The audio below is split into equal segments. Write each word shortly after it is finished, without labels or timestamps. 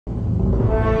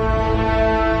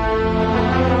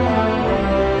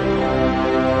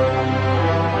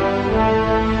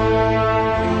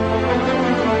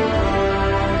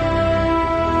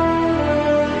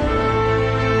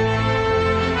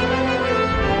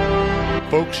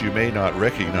Folks, you may not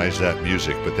recognize that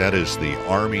music, but that is the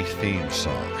Army theme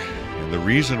song. And the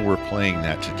reason we're playing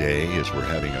that today is we're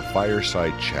having a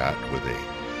fireside chat with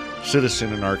a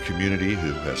citizen in our community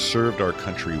who has served our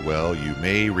country well. You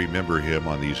may remember him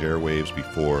on these airwaves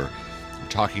before. I'm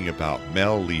talking about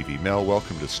Mel Levey. Mel,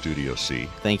 welcome to Studio C.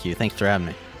 Thank you. Thanks for having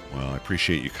me. Well, I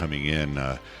appreciate you coming in.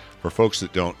 For folks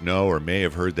that don't know or may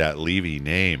have heard that Levey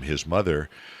name, his mother,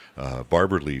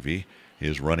 Barbara Levey,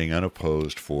 is running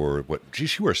unopposed for what? Gee,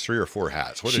 she wears 3 or 4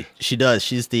 hats. She does.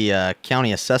 She's the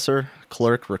county assessor,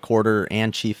 clerk, recorder,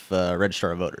 and chief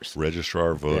registrar of voters.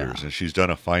 Registrar of voters. Yeah. And she's done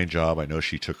a fine job. I know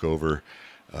she took over,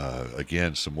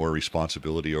 again, some more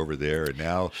responsibility over there. And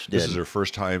now this is her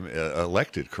first time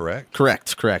elected, correct?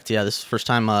 Correct. Yeah, this is the first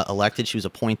time elected. She was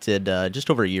appointed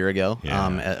just over a year ago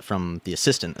from the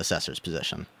assistant assessor's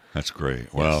position. That's great.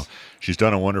 Yes. Well, she's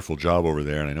done a wonderful job over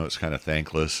there, and I know it's kind of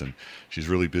thankless, and she's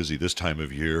really busy this time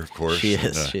of year, of course. She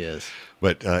is.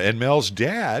 But and Mel's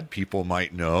dad, people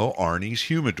might know, Arnie's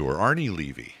humidor, Arnie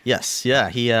Levey. Yes, yeah.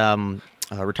 He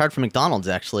retired from McDonald's,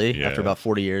 actually, after about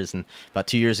 40 years, and about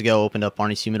 2 years ago opened up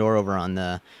Arnie's Humidor over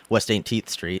on West 18th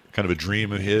Street. Kind of a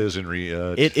dream of his. And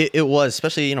it was,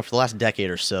 especially for the last decade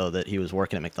or so that he was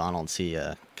working at McDonald's. He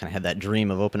kind of had that dream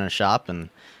of opening a shop and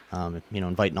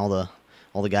inviting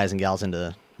all the guys and gals in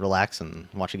to relax and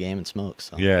watch a game and smoke.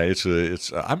 So. Yeah,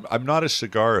 I'm not a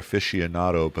cigar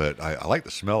aficionado, but I like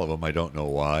the smell of them. I don't know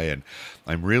why, and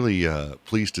I'm really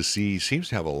pleased to see. Seems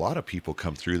to have a lot of people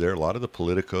come through there. A lot of the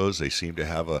politicos, they seem to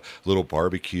have a little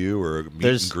barbecue or a meet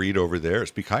and greet over there. It's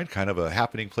become kind of a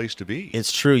happening place to be.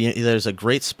 It's true. There's a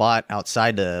great spot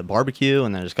outside to barbecue,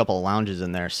 and there's a couple of lounges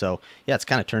in there. So yeah, it's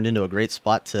kind of turned into a great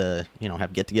spot to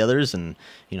have get-togethers, and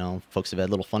folks have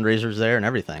had little fundraisers there and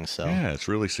everything. So yeah, it's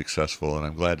really successful, and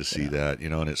I'm glad to see that.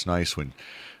 And it's nice when.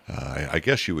 I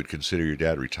guess you would consider your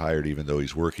dad retired, even though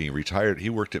he's working. He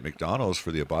worked at McDonald's for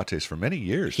the Abates for many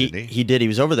years, didn't he? He did. He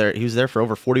was over there. He was there for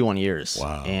over 41 years.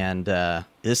 Wow. And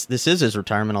this is his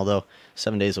retirement, although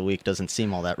 7 days a week doesn't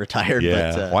seem all that retired.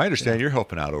 Yeah. But, well, I understand you're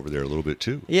helping out over there a little bit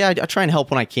too. Yeah, I try and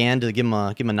help when I can to give him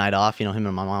a night off. Him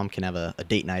and my mom can have a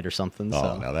date night or something. Oh,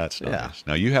 so, now that's nice. Yeah.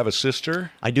 Now you have a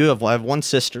sister? I do. I have one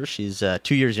sister. She's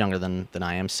 2 years younger than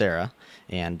I am, Sarah,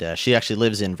 and she actually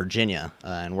lives in Virginia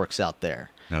and works out there.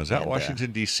 Now, is that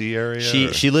Washington, D.C. area?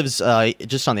 She lives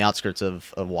just on the outskirts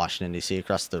of Washington, D.C.,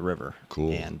 across the river.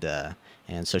 Cool.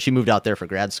 And so she moved out there for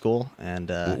grad school. And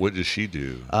what does she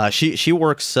do? She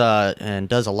works and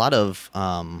does a lot of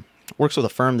works with a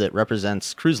firm that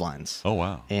represents cruise lines. Oh,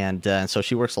 wow. And so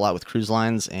she works a lot with cruise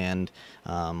lines and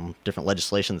different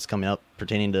legislation that's coming up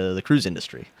pertaining to the cruise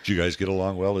industry. Did you guys get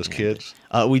along well as kids?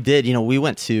 We did. We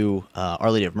went to Our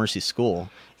Lady of Mercy School.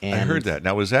 And I heard that.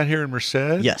 Now, was that here in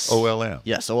Merced? Yes. OLM?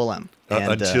 Yes, OLM.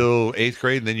 Until 8th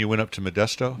grade, and then you went up to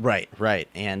Modesto? Right.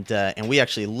 And we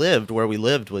actually where we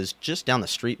lived was just down the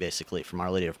street, basically, from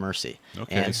Our Lady of Mercy.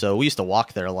 Okay. And so we used to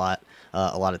walk there a lot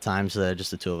of times,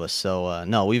 just the two of us. So,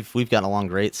 no, we've gotten along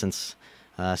great since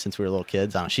we were little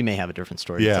kids. She may have a different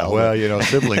story to tell. Yeah, well,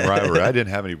 sibling rivalry. I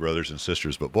didn't have any brothers and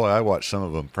sisters, but boy, I watched some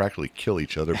of them practically kill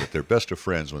each other, but they're best of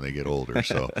friends when they get older.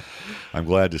 So I'm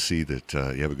glad to see that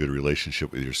you have a good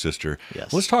relationship with your sister.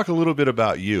 Yes. Let's talk a little bit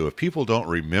about you. If people don't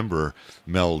remember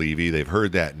Mel Levey, they've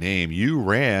heard that name. You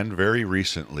ran very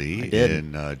recently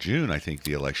in June, I think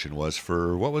the election was,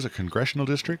 for, what was it, congressional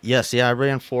district? Yes, I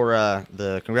ran for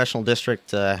the congressional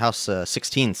district House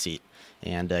 16 seat.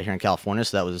 And here in California,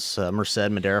 so that was Merced,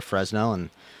 Madera, Fresno,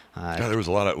 and there was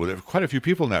quite a few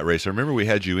people in that race. I remember we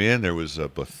had you in. There was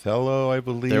Bothello, I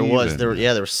believe.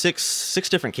 There were six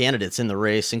different candidates in the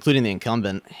race, including the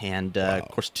incumbent, and of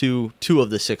course two of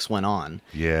the 6 went on.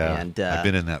 Yeah, and I've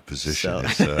been in that position.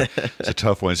 So. It's a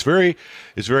tough one. It's very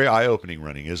eye-opening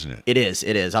running, isn't it? It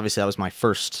is. Obviously, that was my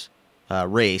first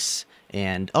race.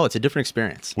 And it's a different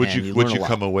experience. Would you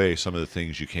come away? Some of the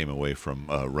things you came away from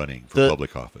running for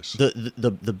public office.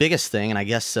 The biggest thing, and I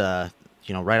guess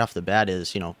right off the bat,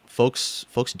 is folks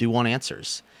do want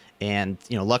answers, and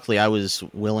luckily I was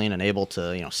willing and able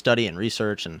to study and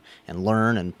research and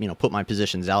learn and put my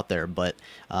positions out there. But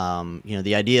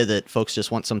the idea that folks just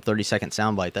want some 30-second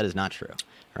soundbite, that is not true.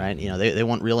 Right? They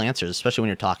want real answers, especially when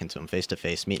you're talking to them face to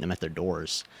face, meeting them at their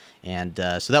doors, and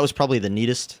so that was probably the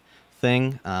neatest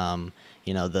thing.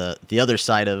 The other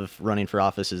side of running for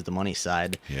office is the money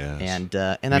side. Yes. And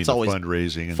that's always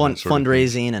fundraising and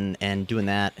fundraising and doing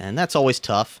that, and that's always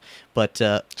tough. But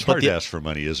it's hard to ask for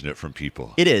money, isn't it, from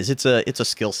people? It is. It's a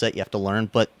skill set you have to learn.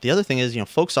 But the other thing is,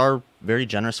 folks are very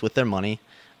generous with their money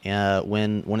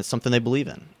when it's something they believe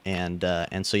in,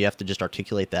 and so you have to just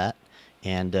articulate that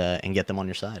and get them on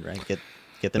your side, right?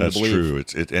 get them That's to believe.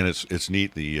 true. It's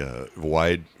neat, the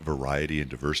wide variety and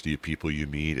diversity of people you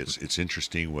meet. It's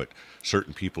interesting what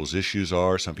certain people's issues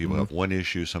are. Some people have one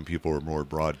issue. Some people are more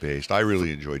broad based. I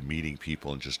really enjoyed meeting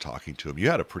people and just talking to them. You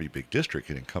had a pretty big district.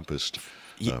 It encompassed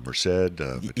Merced.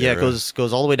 Yeah, it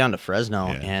goes all the way down to Fresno.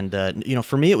 Yeah. And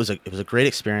for me, it was a great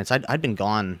experience. I'd been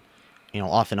gone,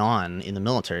 off and on in the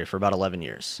military for about 11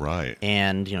 years. Right.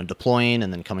 And, deploying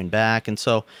and then coming back. And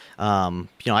so,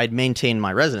 I'd maintained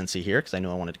my residency here because I knew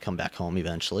I wanted to come back home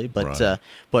eventually. But, Right.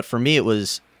 But for me, it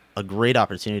was a great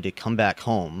opportunity to come back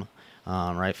home,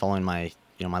 right, following my,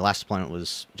 my last deployment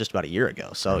was just about a year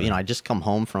ago. So, Right. I just come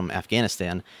home from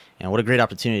Afghanistan, and what a great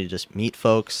opportunity to just meet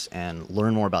folks and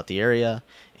learn more about the area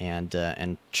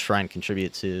and try and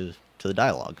contribute to the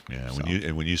dialogue. Yeah, So,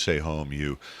 when you say home,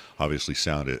 you obviously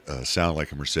sound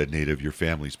like a Merced native. Your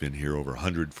family's been here over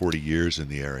 140 years in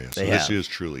the area, so this is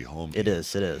truly home. It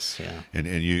is, yeah. And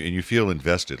you feel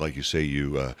invested, like you say.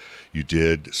 You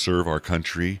did serve our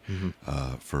country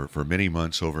for many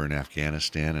months over in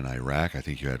Afghanistan and Iraq. I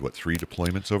think you had 3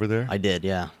 deployments over there. I did,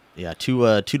 yeah. Two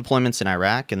deployments in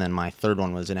Iraq, and then my third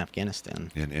one was in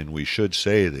Afghanistan. And we should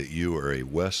say that you are a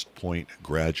West Point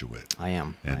graduate. I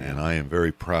am. And I am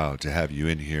very proud to have you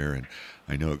in here. And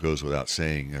I know it goes without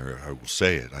saying, or I will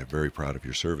say it, I'm very proud of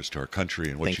your service to our country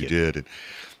and what Thank you you. did.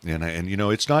 And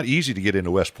it's not easy to get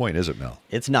into West Point, is it, Mel?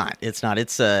 It's not.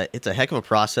 It's a heck of a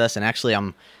process, and actually,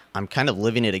 I'm kind of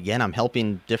living it again. I'm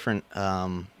helping different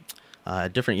young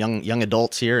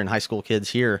adults here and high school kids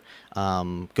here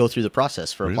go through the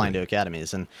process for applying to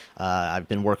academies. And I've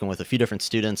been working with a few different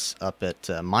students up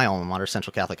at my alma mater,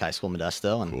 Central Catholic High School,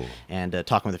 Modesto, and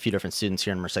talking with a few different students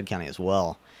here in Merced County as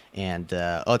well. And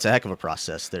it's a heck of a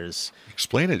process.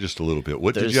 Explain it just a little bit.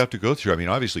 What did you have to go through? I mean,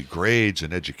 obviously grades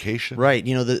and education. Right.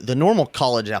 The normal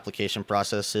college application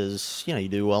process is, you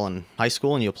do well in high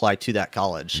school and you apply to that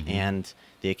college. And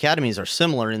the academies are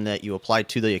similar in that you apply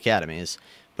to the academies,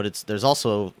 but there's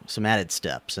also some added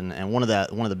steps. And one of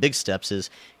the big steps is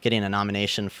getting a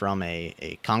nomination from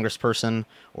a congressperson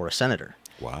or a senator.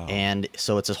 Wow. And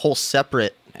so it's a whole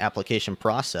separate application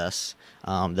process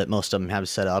that most of them have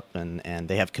set up, and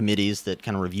they have committees that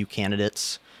kind of review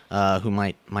candidates who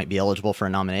might be eligible for a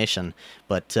nomination.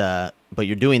 But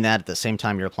you're doing that at the same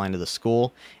time you're applying to the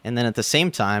school, and then at the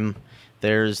same time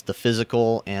there's the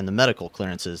physical and the medical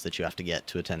clearances that you have to get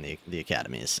to attend the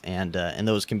academies, and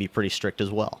those can be pretty strict as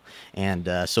well. And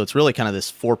so it's really kind of this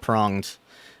four-pronged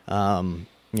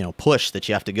push that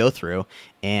you have to go through.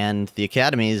 And the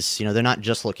academies, they're not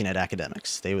just looking at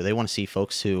academics. They want to see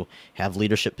folks who have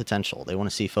leadership potential. They want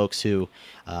to see folks who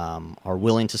are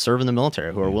willing to serve in the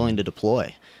military, who are willing to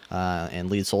deploy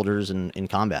and lead soldiers in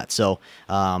combat. So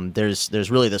there's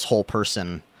really this whole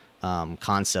person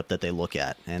concept that they look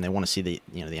at, and they want to see the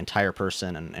entire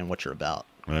person and what you're about.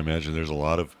 I imagine there's a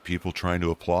lot of people trying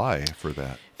to apply for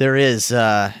that. There is,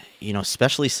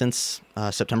 especially since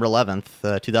September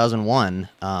 11th, 2001,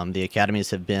 the academies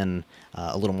have been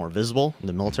a little more visible.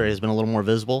 The military has been a little more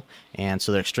visible, and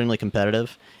so they're extremely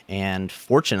competitive. And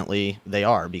fortunately, they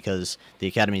are, because the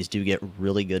academies do get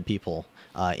really good people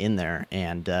in there,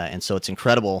 and so it's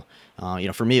incredible.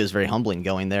 For me, it was very humbling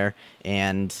going there,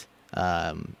 and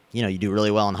you do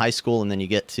really well in high school, and then you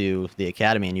get to the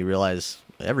academy and you realize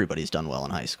everybody's done well in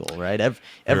high school, right?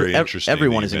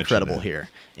 Everyone is incredible here.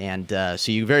 And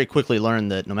so you very quickly learn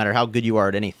that no matter how good you are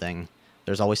at anything,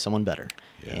 there's always someone better.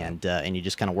 Yeah. And you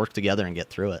just kind of work together and get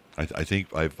through it. I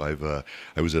think I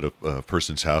was at a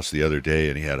person's house the other day,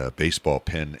 and he had a baseball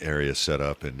pen area set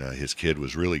up, and his kid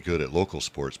was really good at local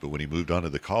sports. But when he moved on to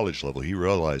the college level, he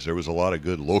realized there was a lot of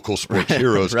good local sports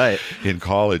heroes in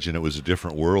college, and it was a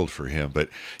different world for him. But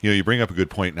you bring up a good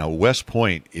point. Now, West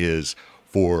Point is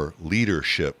for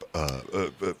leadership.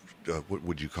 What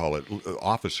would you call it?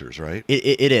 Officers, right?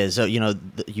 It is.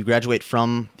 You graduate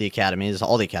from the academies,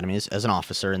 all the academies, as an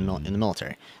officer in the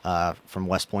military. From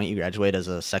West Point, you graduate as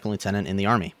a second lieutenant in the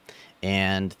Army,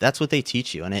 and that's what they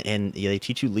teach you. And they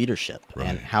teach you leadership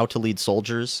and how to lead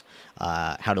soldiers,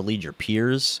 how to lead your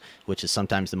peers, which is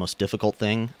sometimes the most difficult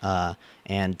thing,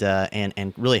 and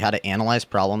really how to analyze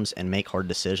problems and make hard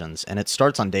decisions. And it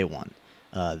starts on day one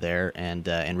there, and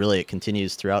really it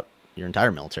continues throughout your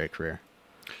entire military career.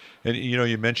 And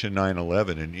you mentioned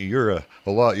 9/11, and you're a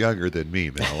lot younger than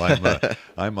me, Mel.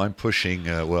 I'm pushing.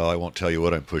 Well, I won't tell you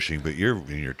what I'm pushing, but you're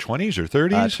in your 20s or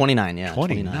 30s. 29, yeah.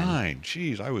 29.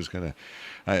 Jeez, I was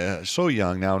so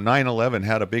young. Now, 9/11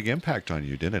 had a big impact on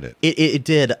you, didn't it? It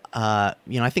did. I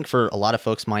think for a lot of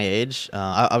folks my age,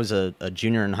 I was a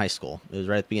junior in high school. It was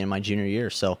right at the beginning of my junior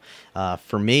year. So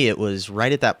for me, it was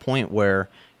right at that point where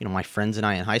my friends and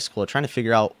I in high school are trying to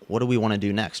figure out, what do we want to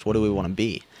do next? What do we want to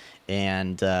be?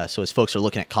 And so as folks are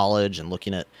looking at college and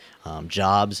looking at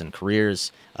jobs and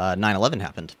careers, 9/11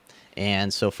 happened.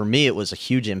 And so for me, it was a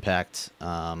huge impact.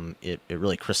 It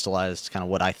really crystallized kind of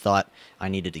what I thought I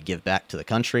needed to give back to the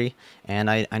country. And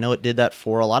I know it did that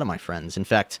for a lot of my friends. In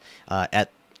fact,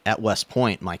 at West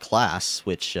Point, my class,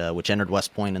 which entered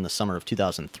West Point in the summer of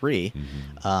 2003,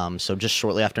 so just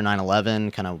shortly after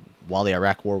 9/11, kind of while the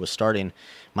Iraq War was starting,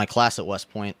 my class at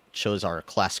West Point chose our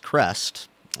class crest,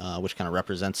 which kind of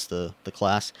represents the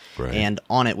class. Right. And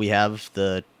on it, we have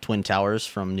the Twin Towers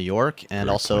from New York and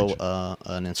Great also point.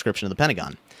 an inscription of the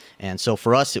Pentagon. And so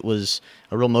for us, it was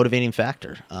a real motivating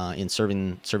factor in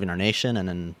serving our nation and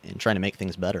in trying to make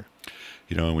things better.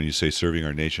 You know, when you say serving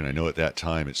our nation, I know at that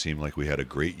time it seemed like we had a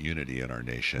great unity in our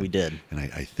nation. We did. And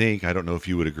I don't know if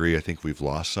you would agree, I think we've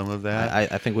lost some of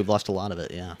that. I think we've lost a lot of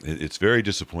it, yeah. It's very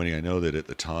disappointing. I know that at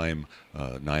the time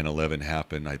 9/11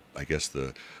 happened, I guess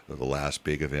the last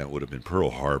big event would have been Pearl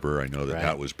Harbor. I know that Right.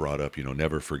 that was brought up,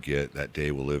 never forget, that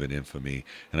day will live in infamy.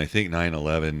 And I think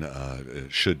 9/11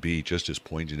 should be just as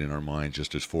poignant in our minds,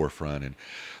 just as forefront. And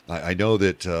I know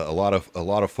that a lot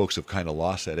of folks have kind of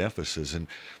lost that emphasis. And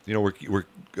we're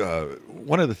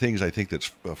one of the things I think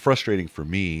that's frustrating for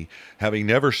me, having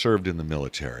never served in the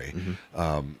military,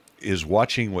 is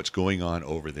watching what's going on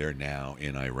over there now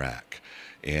in Iraq.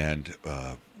 And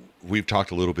we've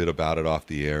talked a little bit about it off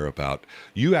the air, about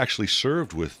you actually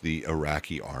served with the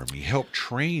Iraqi army, helped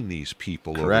train these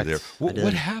people Correct. over there.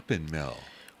 What happened, Mel?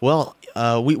 Well,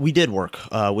 we did work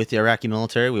with the Iraqi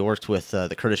military. We worked with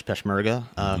the Kurdish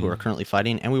Peshmerga, who are currently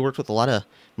fighting, and we worked with a lot of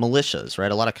militias,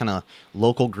 right? A lot of kind of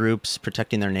local groups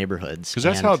protecting their neighborhoods. Because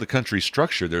that's how the country's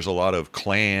structured. There's a lot of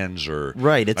clans, or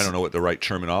right. I don't know what the right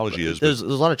terminology is. There's a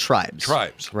lot of tribes.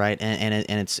 Tribes, right?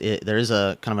 And there is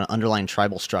a kind of an underlying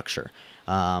tribal structure.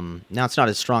 Now it's not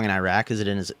as strong in Iraq as it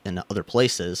is in other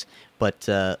places, but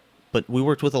we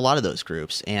worked with a lot of those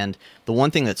groups. And the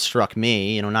one thing that struck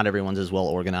me, not everyone's as well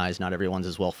organized, not everyone's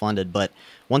as well funded, but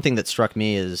one thing that struck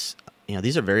me is,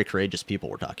 these are very courageous people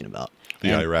we're talking about. The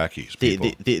Iraqis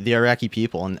people. The Iraqi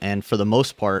people. And for the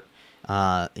most part,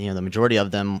 the majority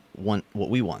of them want what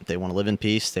we want. They want to live in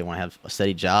peace. They want to have a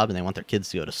steady job, and they want their kids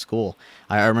to go to school.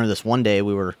 I remember this one day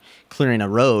we were clearing a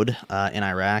road in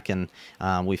Iraq, and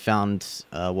we found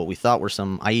what we thought were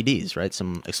some IEDs, right?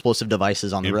 Some explosive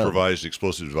devices on the road. Improvised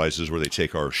explosive devices where they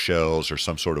take our shells or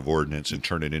some sort of ordnance and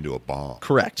turn it into a bomb.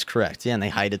 Correct. Yeah, and they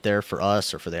hide it there for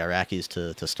us or for the Iraqis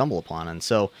to stumble upon. And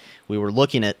so we were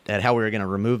looking at how we were going to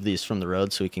remove these from the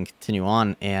road so we can continue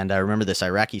on. And I remember this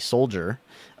Iraqi soldier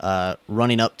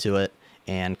running up to it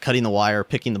and cutting the wire,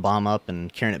 picking the bomb up,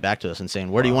 and carrying it back to us and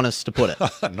saying, "Where do you want us to put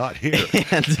it?" Not here.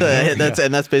 and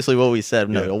that's basically what we said.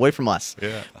 No, away from us.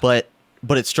 Yeah. But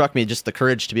it struck me just the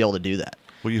courage to be able to do that.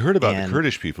 Well, you heard about the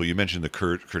Kurdish people. You mentioned the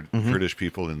Kurdish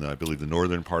people in, I believe, the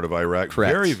northern part of Iraq.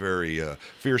 Correct. Very, very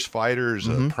fierce fighters,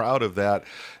 proud of that.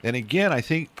 And again, I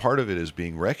think part of it is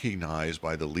being recognized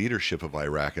by the leadership of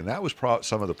Iraq. And that was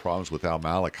some of the problems with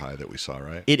al-Maliki that we saw,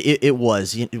 right? It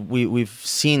was. We've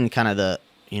seen kind of the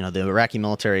Iraqi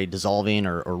military dissolving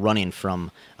or running from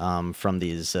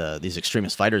these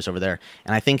extremist fighters over there.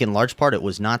 And I think in large part it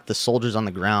was not the soldiers on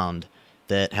the ground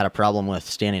that had a problem with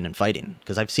standing and fighting,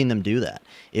 because I've seen them do that.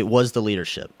 It was the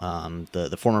leadership.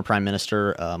 The former Prime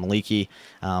Minister, Maliki,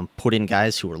 put in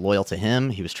guys who were loyal to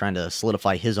him. He was trying to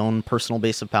solidify his own personal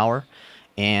base of power.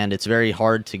 And it's very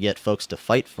hard to get folks to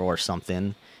fight for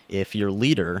something if your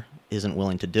leader isn't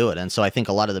willing to do it. And so I think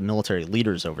a lot of the military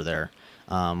leaders over there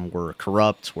were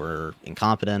corrupt, were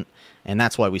incompetent, and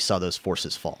that's why we saw those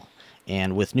forces fall.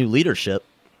 And with new leadership,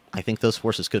 I think those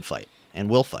forces could fight and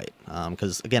will fight,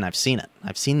 because again, I've seen it.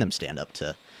 I've seen them stand up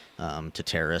to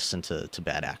terrorists and to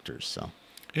bad actors. So.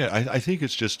 Yeah, I think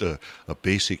it's just a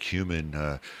basic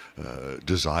human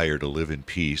desire to live in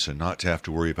peace and not to have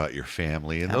to worry about your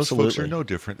family. And Absolutely. those folks are no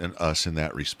different than us in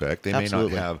that respect. They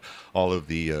Absolutely. may not have all of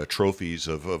the trophies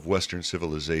of Western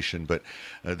civilization, but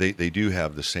they do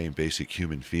have the same basic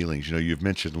human feelings. You've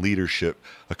mentioned leadership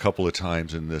a couple of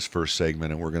times in this first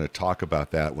segment, and we're going to talk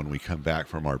about that when we come back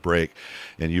from our break.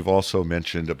 And you've also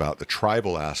mentioned about the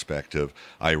tribal aspect of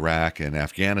Iraq and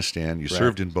Afghanistan. You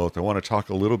served in both. I want to talk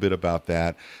a little bit about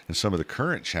that and some of the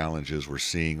current challenges we're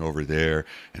seeing over there,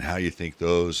 and how you think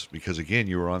those, because again,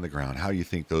 you were on the ground, how you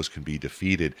think those can be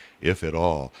defeated, if at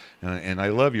all. And I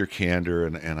love your candor,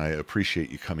 and I appreciate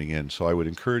you coming in. So I would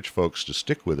encourage folks to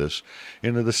stick with us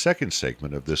into the second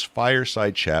segment of this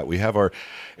fireside chat. We have our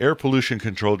Air Pollution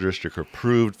Control District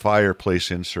approved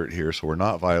fireplace insert here, so we're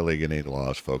not violating any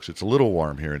laws, folks. It's a little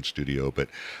warm here in studio, but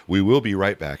we will be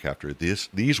right back after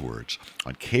these words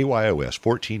on KYOS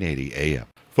 1480 AM.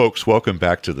 Folks, welcome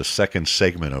back to the second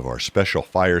segment of our special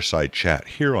Fireside Chat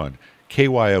here on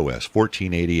KYOS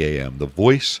 1480 AM, the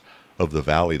voice of the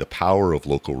Valley, the power of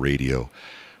local radio.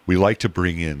 We like to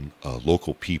bring in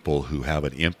local people who have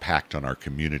an impact on our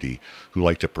community, who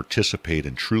like to participate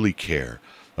and truly care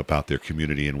about their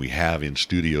community. And we have in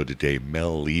studio today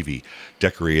Mel Levey,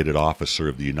 decorated officer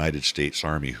of the United States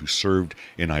Army, who served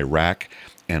in Iraq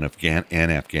and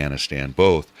Afghanistan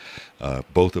both.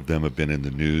 Both of them have been in the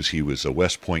news. He was a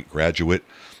West Point graduate.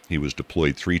 He was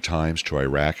deployed 3 times to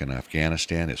Iraq and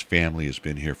Afghanistan. His family has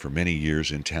been here for many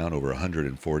years in town, over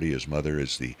 140. His mother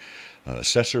is the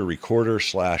assessor, recorder,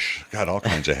 / got all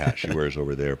kinds of hats she wears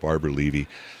over there, Barbara Levey.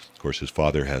 Of course, his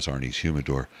father has Arnie's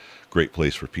Humidor. Great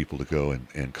place for people to go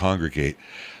and congregate.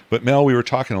 But Mel, we were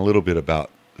talking a little bit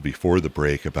about, before the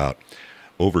break, about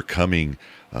overcoming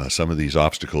some of these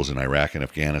obstacles in Iraq and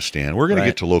Afghanistan. We're going to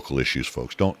get to local issues,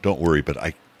 folks. Don't worry. But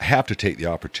I have to take the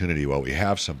opportunity while we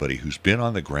have somebody who's been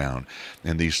on the ground,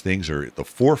 and these things are at the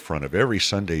forefront of every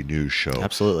Sunday news show.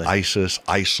 Absolutely. ISIS,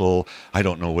 ISIL, I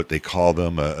don't know what they call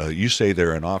them. You say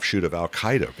they're an offshoot of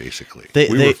Al-Qaeda, basically.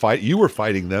 You were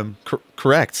fighting them.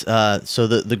 Correct. So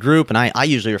the group, and I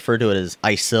usually refer to it as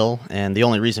ISIL, and the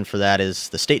only reason for that is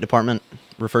the State Department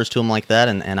refers to them like that,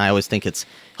 and I always think it's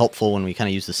helpful when we kind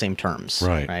of use the same terms.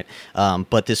 Right.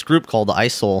 But this group called the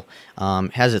ISIL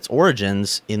has its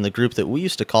origins in the group that we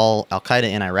used to call Al-Qaeda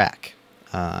in Iraq.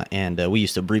 And we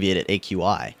used to abbreviate it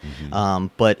AQI. Mm-hmm.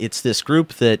 But it's this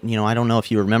group that, I don't know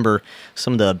if you remember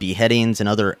some of the beheadings and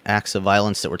other acts of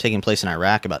violence that were taking place in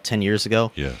Iraq about 10 years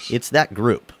ago. Yes. It's that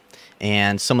group.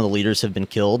 And some of the leaders have been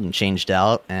killed and changed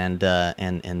out, and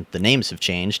the names have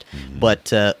changed. Mm-hmm.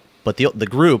 But the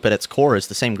group at its core is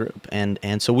the same group,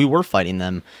 and so we were fighting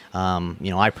them.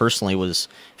 I personally was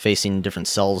facing different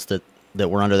cells that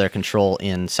were under their control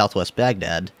in southwest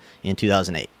Baghdad in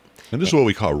 2008. And this is what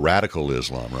we call radical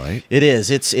Islam, right? It is.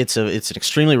 It's an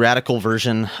extremely radical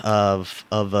version of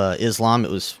Islam. It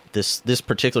was this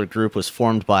particular group was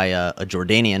formed by a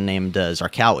Jordanian named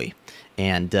Zarqawi,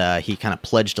 and he kind of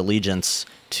pledged allegiance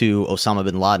to Osama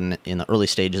bin Laden in the early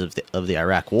stages of the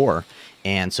Iraq War.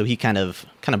 And so he kind of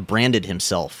branded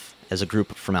himself as a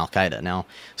group from Al-Qaeda. Now,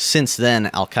 since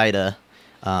then, Al-Qaeda,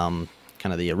 kind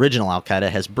of the original Al-Qaeda,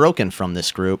 has broken from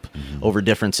this group over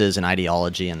differences in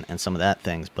ideology and some of that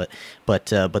things. But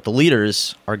the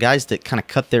leaders are guys that kind of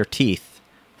cut their teeth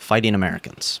fighting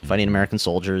Americans, fighting American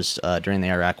soldiers during the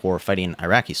Iraq War, fighting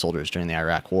Iraqi soldiers during the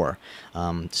Iraq War.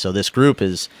 So this group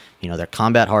is, they're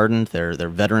combat hardened, they're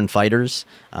veteran fighters,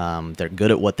 they're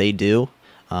good at what they do.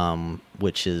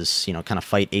 Which is, kind of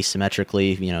fight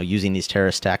asymmetrically, using these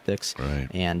terrorist tactics. Right.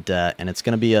 And it's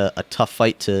going to be a tough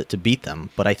fight to beat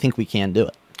them, but I think we can do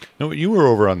it. Now, you were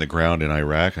over on the ground in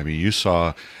Iraq. I mean, you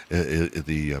saw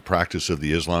the practice of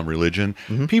the Islam religion.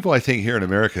 Mm-hmm. People, I think, here in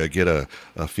America get a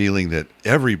feeling that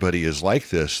everybody is like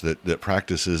this, that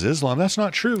practices Islam. That's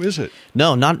not true, is it?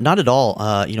 No, not at all.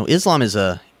 Islam is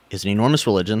an enormous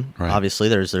religion. Right. Obviously,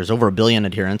 there's over 1 billion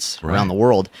adherents around the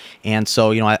world, and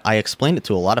so I explained it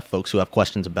to a lot of folks who have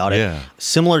questions about it.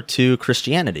 Similar to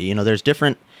Christianity, there's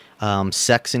different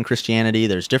sects in Christianity.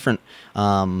 There's different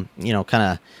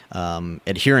adherence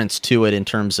to it in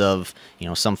terms of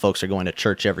some folks are going to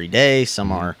church every day,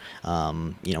 some are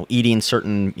eating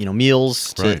certain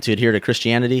meals to adhere to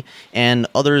Christianity, and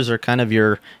others are kind of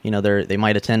they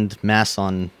might attend mass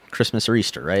on Christmas or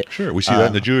Easter, right? Sure. We see that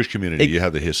in the Jewish community. You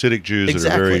have the Hasidic Jews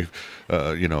that are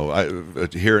very,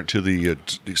 adherent to the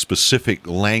specific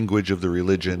language of the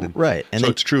religion. And right. And so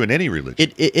it's true in any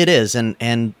religion. It is.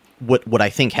 And what I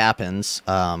think happens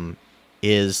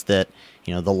is that,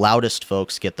 the loudest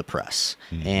folks get the press,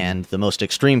 and the most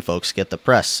extreme folks get the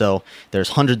press. So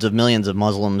there's hundreds of millions of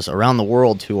Muslims around the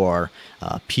world who are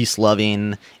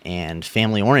peace-loving and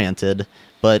family-oriented,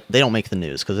 but they don't make the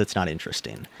news because it's not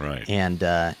interesting. Right.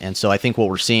 And so I think what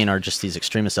we're seeing are just these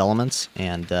extremist elements,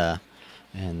 and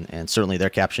certainly they're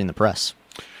capturing the press.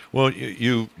 Well,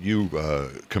 you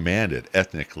commanded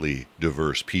ethnically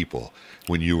diverse people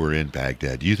when you were in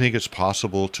Baghdad. Do you think it's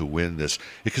possible to win this?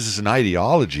 Because it's an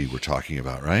ideology we're talking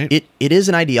about, right? It is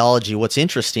an ideology. What's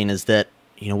interesting is that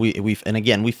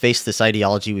we faced this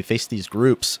ideology, we faced these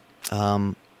groups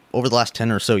over the last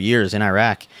 10 or so years in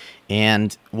Iraq.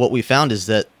 And what we found is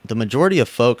that the majority of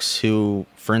folks who,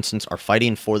 for instance, are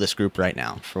fighting for this group right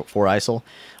now, for ISIL,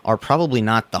 are probably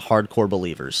not the hardcore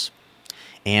believers.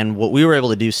 And what we were able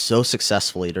to do so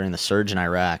successfully during the surge in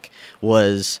Iraq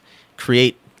was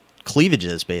create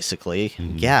cleavages, basically,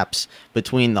 gaps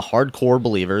between the hardcore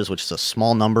believers, which is a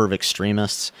small number of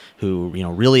extremists who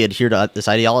really adhere to this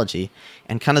ideology,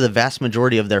 and kind of the vast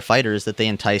majority of their fighters that they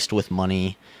enticed with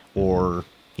money or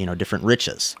different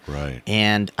riches. Right.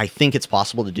 And I think it's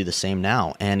possible to do the same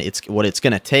now. And what it's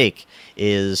going to take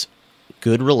is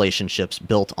good relationships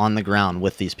built on the ground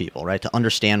with these people, right? To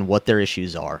understand what their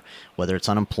issues are, whether it's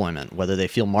unemployment, whether they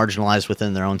feel marginalized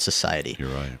within their own society. You're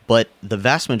right. But the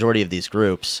vast majority of these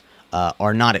groups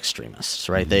are not extremists,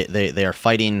 right? They are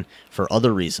fighting for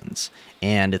other reasons,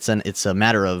 and it's a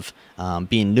matter of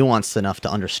being nuanced enough to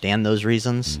understand those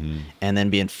reasons, and then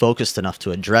being focused enough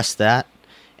to address that,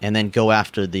 and then go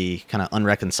after the kind of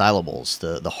unreconcilables,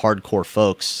 the hardcore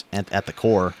folks at the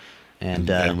core.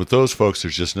 And with those folks,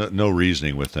 there's just no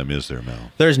reasoning with them, is there,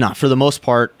 Mel? There's not. For the most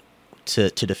part, to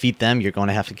defeat them, you're going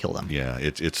to have to kill them. Yeah,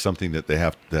 it's something that they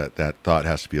have that thought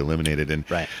has to be eliminated. And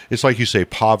right. It's like you say,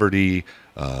 poverty,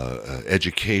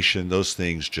 education, those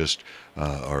things just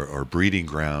are breeding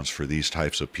grounds for these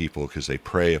types of people because they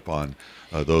prey upon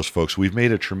those folks. We've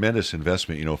made a tremendous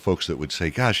investment, folks that would say,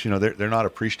 gosh, they're not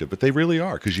appreciative, but they really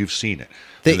are because you've seen it.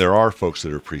 And there are folks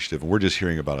that are appreciative, and we're just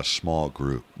hearing about a small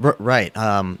group. Right.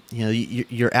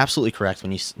 You're absolutely correct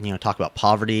when you talk about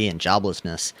poverty and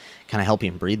joblessness kind of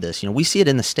helping breed this. We see it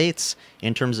in the States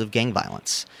in terms of gang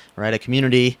violence, right? A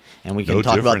community, and we can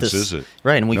talk about this. Is it?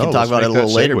 Right, and we can talk about it a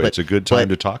little later. But it's a good time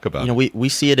to talk about it. We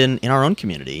see it in our own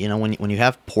community. When you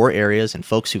have poor areas and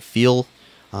folks who feel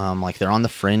like they're on the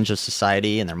fringe of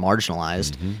society and they're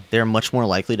marginalized, they're much more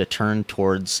likely to turn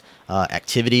towards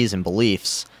activities and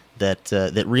beliefs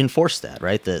that reinforce that,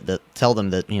 right? That tell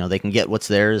them that they can get what's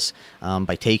theirs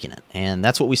by taking it, and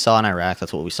that's what we saw in Iraq.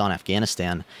 That's what we saw in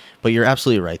Afghanistan. But you're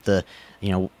absolutely right.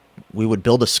 We would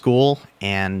build a school,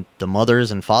 and the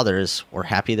mothers and fathers were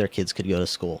happy their kids could go to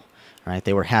school. Right?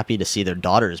 They were happy to see their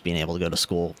daughters being able to go to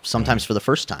school, sometimes for the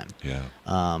first time.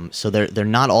 Yeah. So they're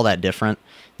not all that different.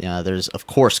 There's of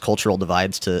course cultural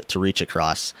divides to reach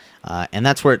across, and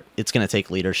that's where it's going to take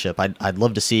leadership. I'd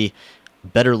love to see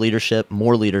better leadership,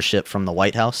 more leadership from the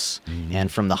White House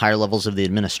and from the higher levels of the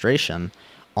administration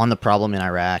on the problem in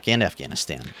Iraq and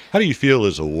Afghanistan. How do you feel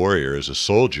as a warrior, as a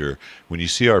soldier, when you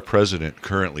see our president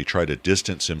currently try to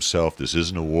distance himself? This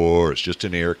isn't a war, it's just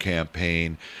an air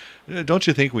campaign. Don't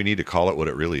you think we need to call it what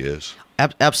it really is?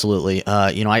 Absolutely.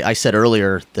 I said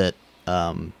earlier that,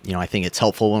 I think it's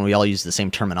helpful when we all use the same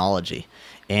terminology.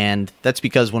 And that's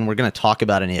because when we're going to talk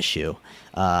about an issue,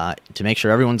 to make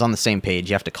sure everyone's on the same page,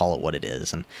 you have to call it what it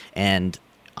is. And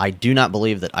I do not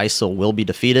believe that ISIL will be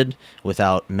defeated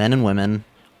without men and women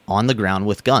on the ground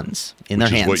with guns in their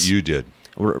hands. Which is what you did.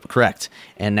 Correct.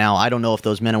 And now I don't know if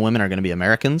those men and women are going to be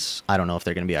Americans. I don't know if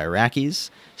they're going to be Iraqis,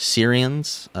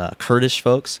 Syrians, Kurdish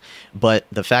folks. But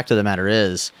the fact of the matter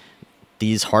is,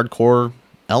 these hardcore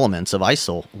elements of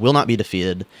ISIL will not be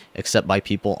defeated except by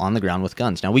people on the ground with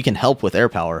guns. Now, we can help with air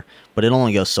power, but it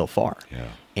only goes so far. Yeah.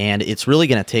 And it's really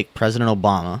going to take President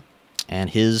Obama and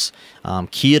his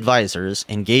key advisors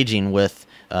engaging with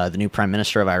the new Prime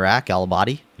Minister of Iraq,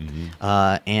 al-Abadi,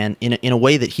 and in a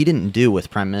way that he didn't do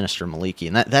with Prime Minister Maliki.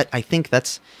 And that I think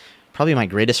that's probably my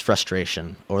greatest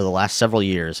frustration over the last several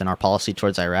years in our policy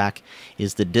towards Iraq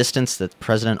is the distance that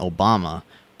President Obama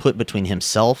put between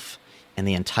himself and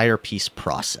the entire peace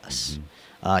process.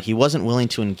 He wasn't willing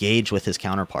to engage with his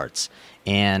counterparts,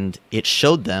 and it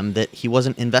showed them that he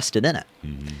wasn't invested in it.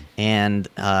 And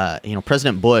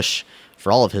President Bush,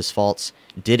 for all of his faults,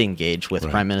 did engage with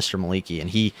Prime Minister Maliki, and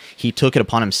he took it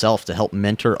upon himself to help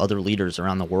mentor other leaders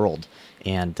around the world.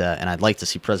 And I'd like to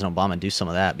see President Obama do some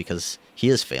of that because he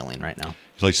is failing right now.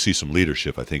 You'd like to see some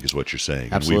leadership, I think, is what you're saying.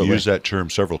 Absolutely. And we've used that term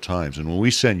several times. And when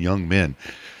we send young men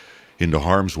into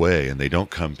harm's way and they don't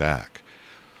come back,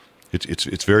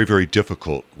 it's very, very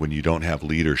difficult when you don't have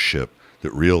leadership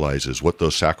that realizes what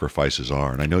those sacrifices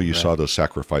are. And I know you saw those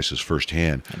sacrifices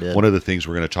firsthand. I did. One of the things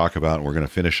we're going to talk about, and we're going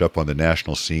to finish up on the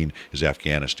national scene, is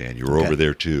Afghanistan. You were over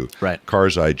there too. Right.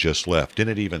 Karzai just left.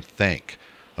 Didn't even thank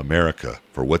America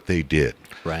for what they did.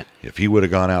 Right. If he would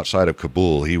have gone outside of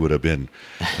Kabul, he would have been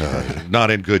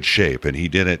not in good shape, and he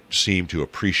didn't seem to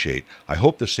appreciate. I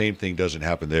hope the same thing doesn't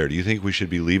happen there. Do you think we should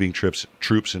be leaving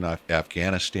troops in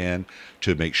Afghanistan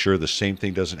to make sure the same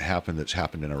thing doesn't happen that's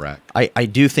happened in Iraq? I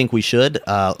do think we should.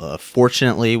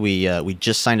 Fortunately, we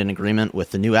just signed an agreement with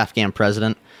the new Afghan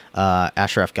president,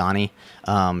 Ashraf Ghani,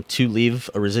 to leave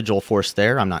a residual force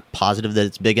there. I'm not positive that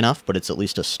it's big enough, but it's at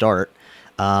least a start.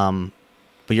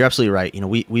 But you're absolutely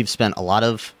right. We've spent a lot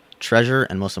of treasure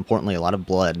and, most importantly, a lot of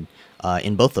blood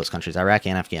in both those countries, Iraq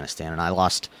and Afghanistan. And I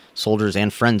lost soldiers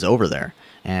and friends over there.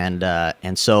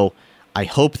 And so I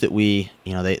hope that we,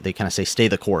 they kind of say stay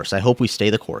the course. I hope we stay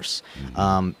the course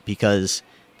because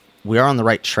we are on the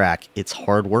right track. It's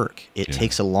hard work. It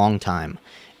takes a long time.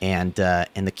 And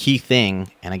the key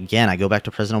thing, and again, I go back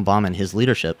to President Obama and his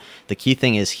leadership. The key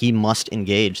thing is he must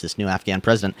engage this new Afghan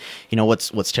president. You know,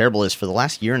 what's terrible is for the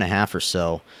last year and a half or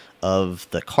so of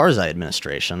the Karzai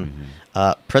administration,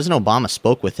 President Obama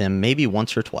spoke with him maybe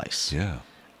once or twice. Yeah.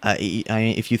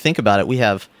 If you think about it, we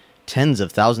have tens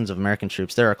of thousands of American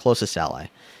troops. They're our closest ally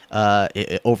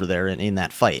over there in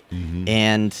that fight.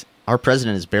 And our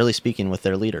president is barely speaking with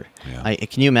their leader. Yeah.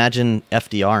 Can you imagine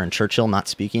FDR and Churchill not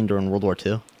speaking during World War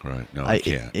II? Right. No, I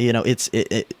can't. You know,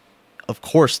 of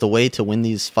course, the way to win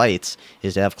these fights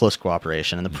is to have close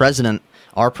cooperation. And the president,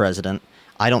 our president,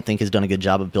 I don't think has done a good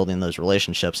job of building those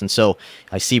relationships. And so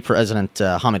I see President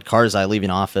Hamid Karzai leaving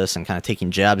office and kind of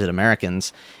taking jabs at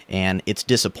Americans, and it's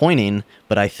disappointing,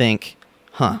 but I think,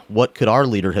 what could our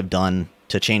leader have done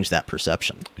to change that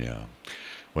perception? Yeah.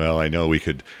 Well, I know we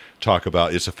could talk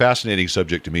about, it's a fascinating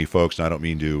subject to me, folks, and I don't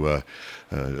mean to,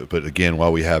 but again,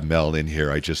 while we have Mel in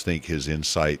here, I just think his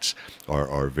insights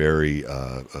are very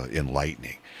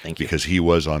enlightening. Thank you. Because he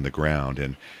was on the ground,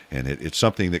 and it's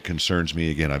something that concerns me.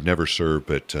 Again, I've never served,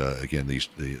 but again,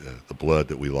 the blood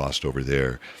that we lost over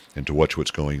there, and to watch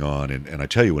what's going on. And I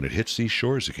tell you, when it hits these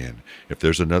shores again, if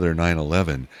there's another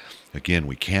 9/11, again,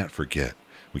 we can't forget.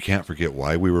 We can't forget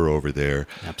why we were over there.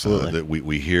 Absolutely. That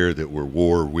we hear that we're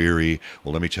war weary.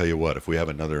 Well, let me tell you what, if we have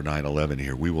another 9/11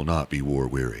 here, we will not be war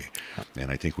weary.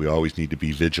 And I think we always need to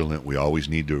be vigilant. We always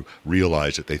need to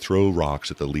realize that they throw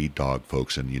rocks at the lead dog,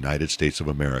 folks, and the United States of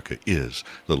America is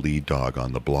the lead dog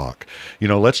on the block. You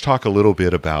know, let's talk a little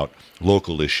bit about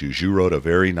local issues. You wrote a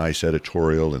very nice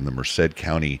editorial in the Merced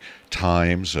County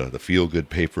Times, the feel-good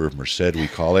paper of Merced, we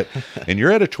call it. And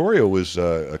your editorial was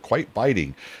quite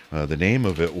biting. The name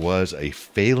of it was A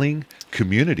Failing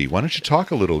Community. Why don't you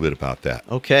talk a little bit about that?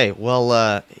 Okay.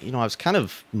 Well, you know, I was kind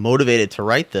of motivated to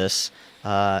write this,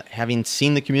 having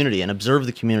seen the community and observed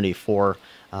the community for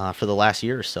the last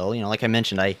year or so. You know, like I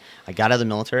mentioned, I got out of the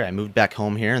military, I moved back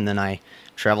home here, and then I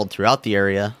traveled throughout the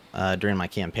area during my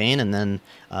campaign, and then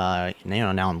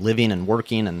now I'm living and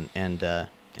working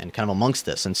and kind of amongst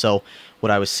this. And so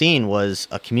what I was seeing was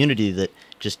a community that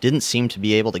just didn't seem to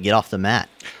be able to get off the mat.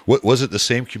 What was it, the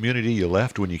same community you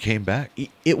left when you came back?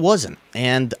 It wasn't.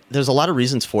 And there's a lot of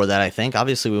reasons for that, I think.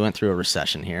 Obviously, we went through a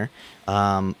recession here.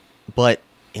 But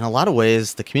in a lot of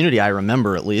ways, the community I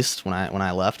remember, at least when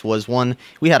I left, was one,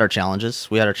 we had our challenges.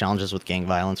 We had our challenges with gang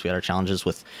violence. We had our challenges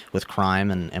with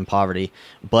crime and poverty.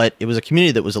 But it was a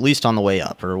community that was at least on the way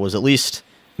up, or was at least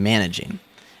managing.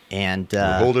 And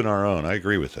we're holding our own. I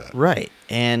agree with that. Right.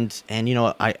 And you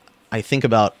know, I think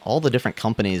about all the different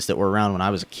companies that were around when I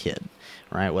was a kid,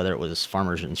 right? Whether it was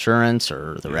Farmers Insurance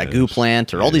or the Ragu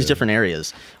plant or all these different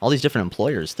areas, all these different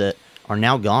employers that are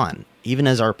now gone, even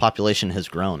as our population has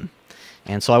grown.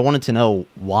 And so I wanted to know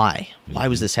why. Why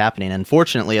was this happening? And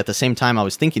fortunately, at the same time I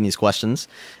was thinking these questions,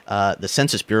 the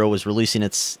Census Bureau was releasing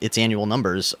its annual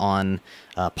numbers on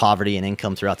poverty and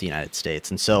income throughout the United States.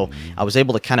 And so I was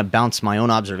able to kind of bounce my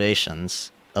own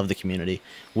observations of the community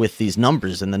with these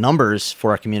numbers. And the numbers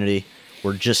for our community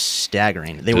were just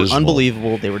staggering. They were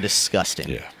unbelievable. They were disgusting.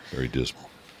 Yeah, very dismal.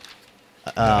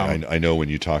 I know when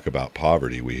you talk about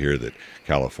poverty, we hear that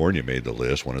California made the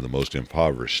list, one of the most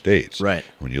impoverished states. Right.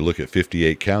 When you look at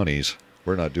 58 counties,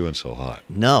 we're not doing so hot.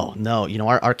 No. You know,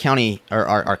 our county,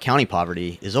 our county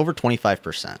poverty is over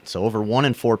 25%. So over 1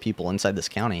 in 4 people inside this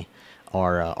county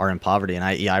are in poverty. And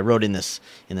I wrote in this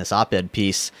op-ed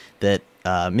piece that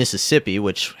Mississippi,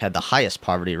 which had the highest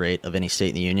poverty rate of any state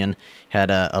in the union, had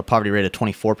a poverty rate of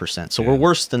 24%. So we're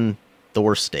worse than the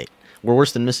worst state. We're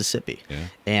worse than Mississippi.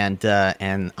 Yeah.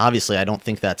 And obviously I don't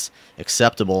think that's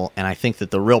acceptable. And I think that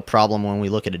the real problem when we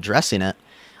look at addressing it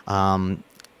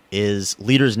is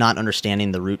leaders not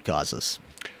understanding the root causes.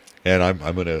 And I'm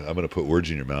gonna put words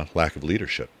in your mouth. Lack of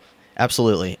leadership.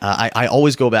 Absolutely. I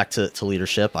always go back to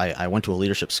leadership. I went to a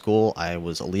leadership school. I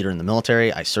was a leader in the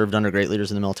military. I served under great leaders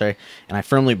in the military. And I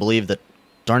firmly believe that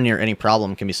darn near any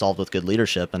problem can be solved with good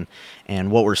leadership.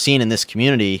 And what we're seeing in this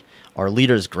community are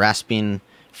leaders grasping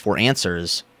for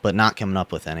answers, but not coming up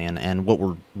with any. And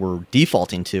what we're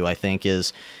defaulting to, I think,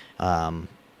 is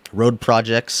road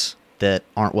projects that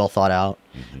aren't well thought out.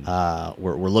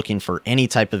 We're looking for any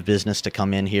type of business to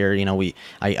come in here. You know,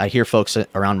 I hear folks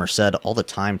around Merced all the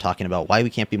time talking about why we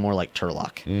can't be more like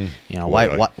Turlock. You know,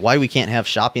 why we can't have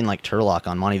shopping like Turlock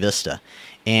on Monte Vista.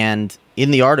 And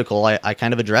in the article, I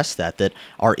kind of addressed that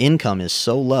our income is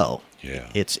so low. Yeah.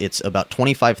 It's about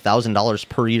 $25,000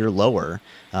 per year lower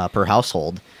per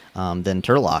household than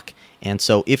Turlock. And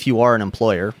so if you are an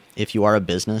employer, if you are a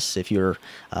business, if you're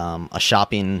a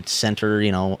shopping center,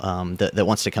 you know, that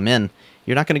wants to come in,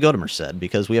 you're not going to go to Merced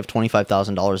because we have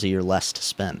 $25,000 a year less to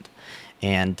spend.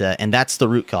 And that's the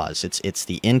root cause. It's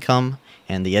the income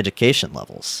and the education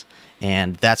levels,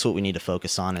 and that's what we need to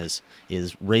focus on is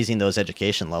raising those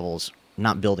education levels,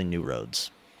 not building new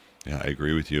roads. Yeah, I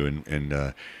agree with you.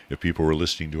 And if people were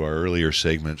listening to our earlier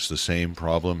segments, the same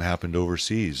problem happened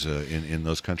overseas in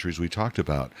those countries we talked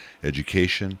about.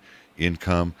 Education,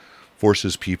 income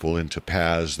forces people into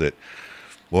paths that,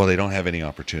 well, they don't have any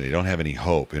opportunity, they don't have any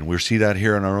hope. And we see that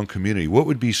here in our own community. What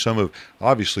would be some of,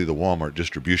 obviously the Walmart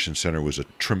distribution center was a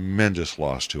tremendous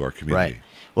loss to our community. Right.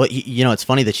 Well, it's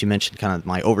funny that you mentioned kind of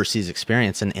my overseas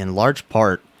experience, and in large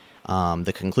part,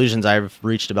 the conclusions I've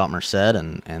reached about Merced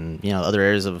and other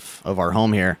areas of our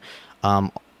home here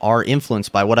are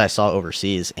influenced by what I saw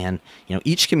overseas. And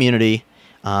each community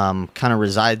kind of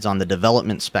resides on the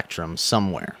development spectrum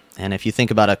somewhere. And if you think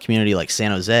about a community like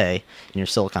San Jose in your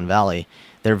Silicon Valley,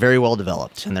 they're very well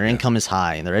developed, and their income is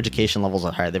high, and their education levels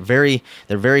are high. They're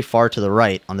very far to the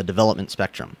right on the development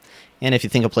spectrum. And if you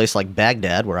think of a place like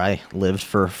Baghdad, where I lived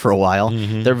for a while,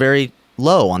 they're very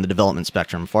low on the development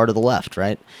spectrum, far to the left,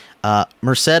 right?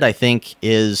 Merced, I think,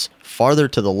 is farther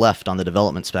to the left on the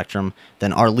development spectrum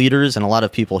than our leaders and a lot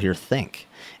of people here think.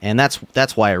 And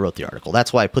that's why I wrote the article.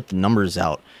 That's why I put the numbers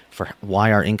out for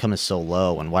why our income is so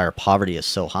low and why our poverty is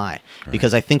so high. Right.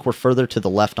 Because I think we're further to the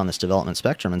left on this development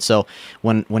spectrum. And so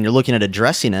when you're looking at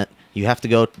addressing it, you have to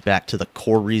go back to the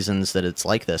core reasons that it's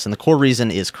like this. And the core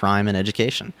reason is crime and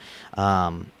education.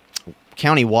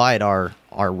 Countywide,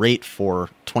 our rate for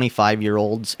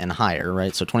 25-year-olds and higher,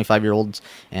 right? So 25-year-olds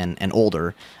and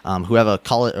older who have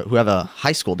a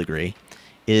high school degree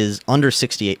is under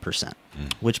 68%,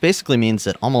 which basically means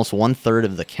that almost 1/3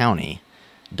 of the county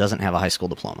doesn't have a high school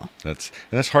diploma.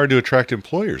 That's hard to attract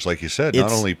employers, like you said.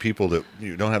 Not only people that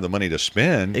you don't have the money to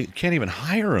spend, you can't even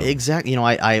hire them. Exactly.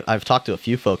 I've talked to a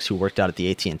few folks who worked out at the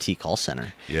AT&T call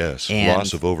center. Yes,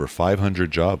 loss of over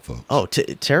 500 job folks. Oh,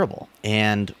 terrible.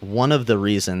 And one of the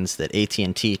reasons that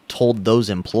AT&T told those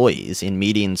employees in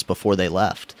meetings before they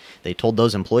left, they told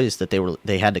those employees that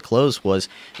they had to close was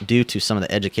due to some of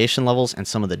the education levels and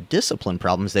some of the discipline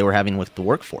problems they were having with the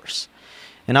workforce.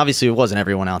 And obviously, it wasn't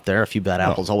everyone out there. A few bad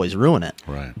apples always ruin it.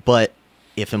 Right. But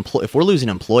if we're losing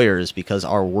employers because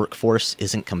our workforce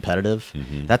isn't competitive,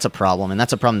 that's a problem. And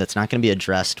that's a problem that's not going to be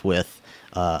addressed with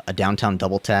a downtown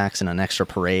double tax and an extra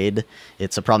parade.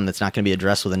 It's a problem that's not going to be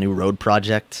addressed with a new road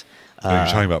project. You're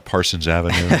talking about Parsons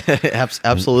Avenue?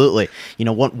 Absolutely.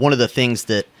 One of the things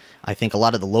that I think a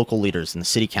lot of the local leaders and the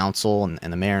city council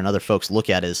and the mayor and other folks look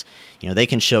at is, they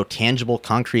can show tangible,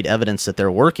 concrete evidence that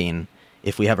they're working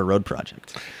if we have a road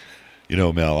project.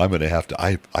 Mel, I'm going to have to,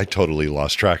 I totally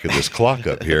lost track of this clock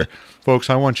up here. Folks,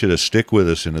 I want you to stick with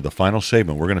us into the final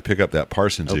segment. We're going to pick up that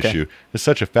Parsons issue. It's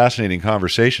such a fascinating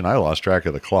conversation. I lost track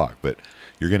of the clock, but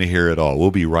you're going to hear it all. We'll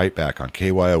be right back on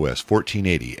KYOS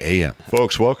 1480 AM.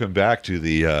 Folks, welcome back to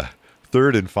the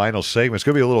third and final segment. It's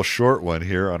going to be a little short one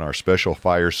here on our special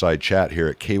fireside chat here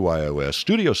at KYOS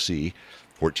Studio C,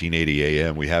 1480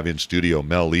 AM. We have in studio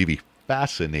Mel Levey,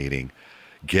 fascinating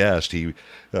guest. He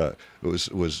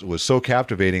was so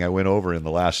captivating. I went over in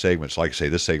the last segment. So like I say,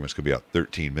 this segment's going to be about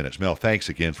 13 minutes. Mel, thanks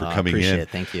again for coming in. Appreciate it.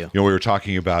 Thank you. We were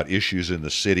talking about issues in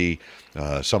the city,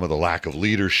 some of the lack of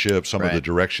leadership, some of the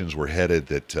directions we're headed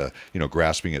that,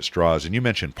 grasping at straws. And you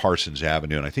mentioned Parsons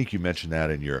Avenue, and I think you mentioned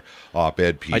that in your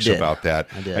op-ed piece about that.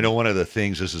 I did. I know one of the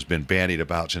things this has been bandied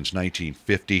about since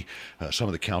 1950. Some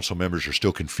of the council members are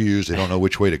still confused. They don't know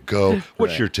which way to go.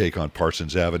 What's your take on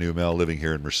Parsons Avenue, Mel, living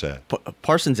here in Merced?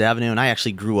 Parsons Avenue, and I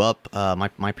actually grew up,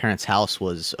 my parents' house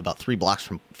was about 3 blocks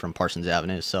from Parsons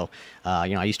Avenue. So, I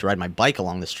used to ride my bike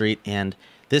along the street, and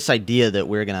this idea that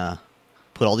we're going to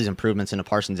put all these improvements into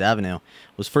Parsons Avenue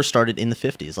was first started in the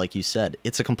 50s, like you said.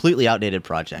 It's a completely outdated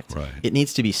project. Right. It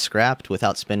needs to be scrapped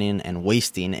without spending and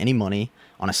wasting any money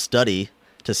on a study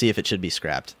to see if it should be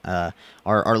scrapped.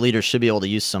 Our leaders should be able to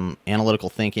use some analytical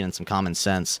thinking and some common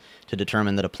sense to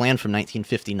determine that a plan from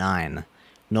 1959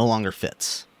 no longer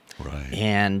fits. Right.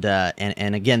 And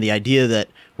again, the idea that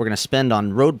we're going to spend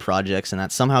on road projects and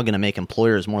that's somehow going to make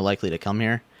employers more likely to come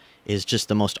here is just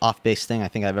the most off-base thing I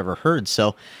think I've ever heard.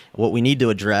 So what we need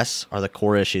to address are the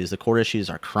core issues. The core issues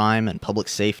are crime and public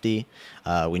safety.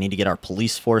 We need to get our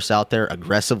police force out there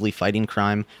aggressively fighting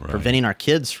crime, preventing our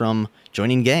kids from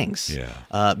joining gangs.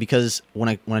 Yeah. Because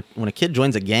when a kid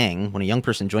joins a gang, when a young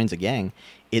person joins a gang,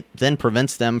 it then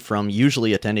prevents them from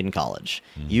usually attending college,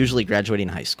 usually graduating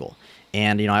high school.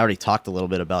 And, I already talked a little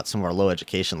bit about some of our low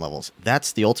education levels.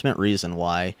 That's the ultimate reason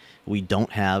why we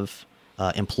don't have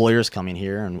employers coming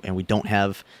here and we don't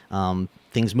have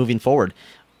things moving forward.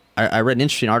 I read an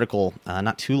interesting article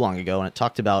not too long ago, and it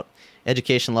talked about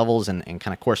education levels and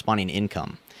kind of corresponding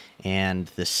income. And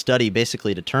this study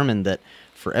basically determined that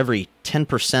for every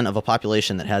 10% of a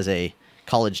population that has a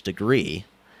college degree,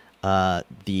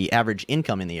 the average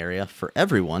income in the area for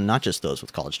everyone, not just those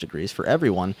with college degrees, for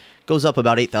everyone, goes up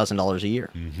about $8,000 a year.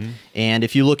 Mm-hmm. And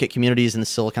if you look at communities in the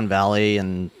Silicon Valley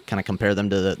and kind of compare them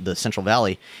to the Central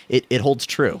Valley, it holds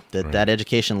true that that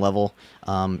education level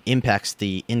impacts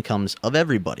the incomes of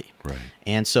everybody. Right.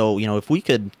 And so, if we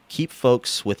could keep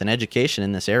folks with an education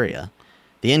in this area,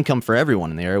 the income for everyone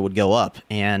in the area would go up.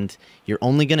 And you're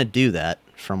only going to do that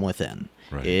from within.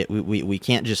 Right. We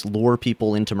can't just lure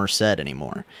people into Merced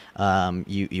anymore.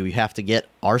 You have to get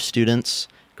our students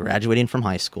graduating from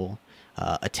high school,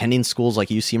 attending schools like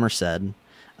UC Merced,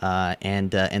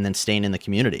 and then staying in the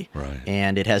community. Right.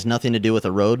 And it has nothing to do with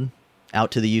a road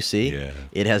out to the UC. Yeah.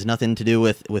 It has nothing to do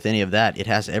with any of that. It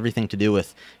has everything to do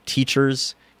with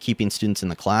teachers keeping students in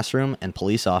the classroom and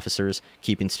police officers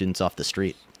keeping students off the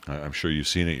street. I'm sure you've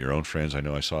seen it, your own friends. I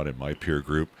know I saw it in my peer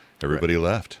group. Everybody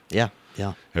left. Yeah.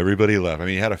 Everybody left. I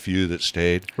mean, you had a few that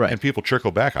stayed. Right. And people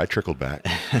trickled back. I trickled back.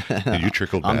 And you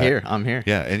trickled back. I'm here.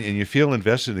 Yeah, and you feel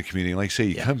invested in the community. Like, say,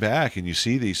 you come back and you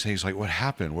see these things like, what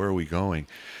happened? Where are we going?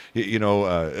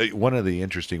 One of the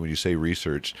interesting, when you say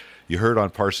research, you heard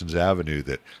on Parsons Avenue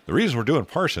that the reason we're doing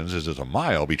Parsons is there's a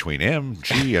mile between M,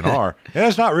 G, and R. And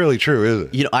that's not really true, is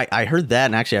it? I heard that,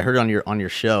 and actually I heard it on your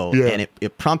show, and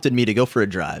it prompted me to go for a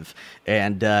drive.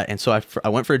 And so I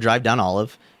went for a drive down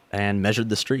Olive and measured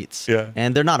the streets. Yeah.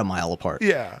 And they're not a mile apart.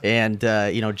 Yeah. And,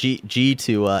 G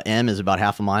to M is about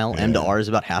half a mile. Yeah. M to R is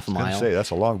about half a mile. I was going to say, that's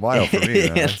a long mile for me.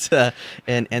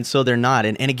 and so they're not.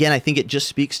 And again, I think it just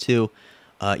speaks to,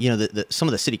 some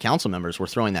of the city council members were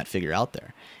throwing that figure out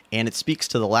there. And it speaks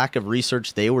to the lack of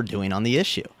research they were doing on the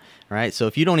issue, right? So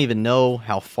if you don't even know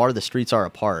how far the streets are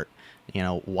apart,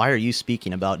 why are you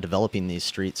speaking about developing these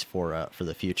streets for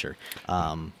the future?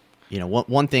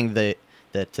 One thing that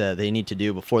they need to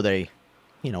do before they,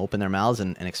 open their mouths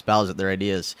and espouse their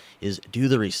ideas is do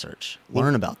the research,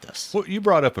 learn about this. Well, you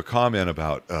brought up a comment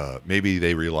about maybe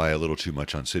they rely a little too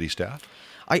much on city staff.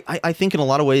 I think in a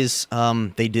lot of ways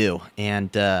they do.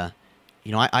 And,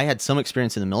 I had some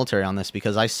experience in the military on this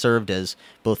because I served as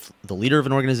both the leader of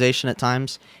an organization at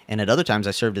times, and at other times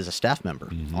I served as a staff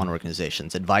member on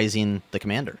organizations, advising the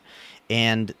commander.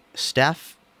 And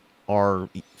staff are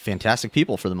fantastic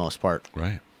people for the most part.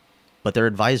 Right. But they're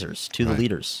advisors to the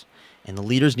leaders, and the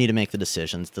leaders need to make the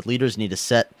decisions. The leaders need to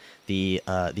set the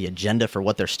agenda for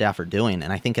what their staff are doing.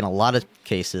 And I think in a lot of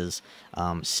cases,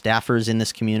 staffers in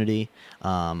this community,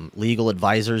 legal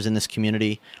advisors in this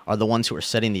community are the ones who are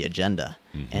setting the agenda,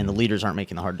 and the leaders aren't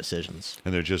making the hard decisions.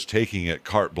 And they're just taking it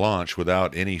carte blanche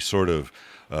without any sort of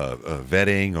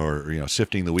vetting or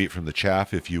sifting the wheat from the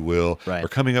chaff, if you will, right. or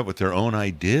coming up with their own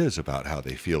ideas about how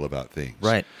they feel about things.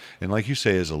 Right. And like you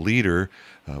say, as a leader,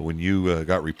 when you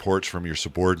got reports from your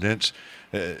subordinates,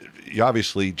 you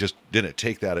obviously just didn't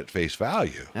take that at face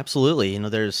value. Absolutely.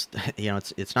 There's,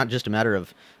 it's not just a matter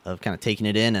of kind of taking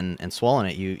it in and swallowing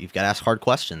it. You've got to ask hard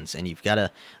questions, and you've got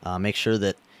to make sure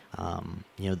that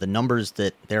the numbers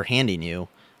that they're handing you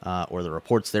or the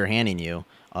reports they're handing you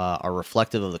are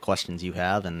reflective of the questions you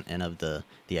have and of the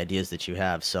ideas that you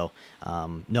have. So,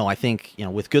 no, I think,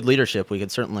 with good leadership, we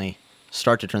could certainly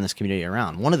start to turn this community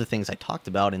around. One of the things I talked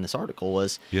about in this article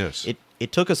was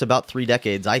it took us about 3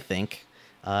 decades, I think,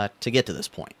 to get to this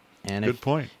point. And good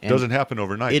point. It doesn't happen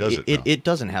overnight, does it? It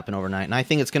doesn't happen overnight. And I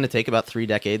think it's going to take about 3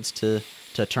 decades to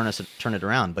turn it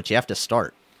around. But you have to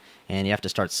start, and you have to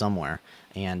start somewhere.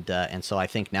 And so I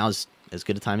think now's as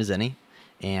good a time as any.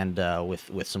 And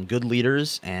with some good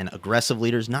leaders and aggressive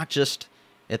leaders, not just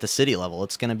at the city level,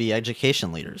 it's going to be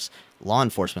education leaders, law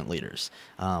enforcement leaders,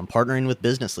 partnering with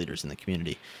business leaders in the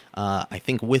community. I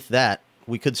think with that,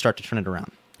 we could start to turn it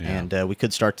around, and we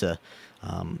could start to,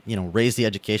 raise the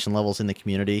education levels in the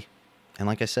community. And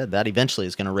like I said, that eventually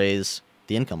is going to raise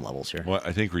the income levels here. Well,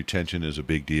 I think retention is a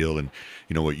big deal. And,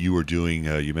 what you were doing,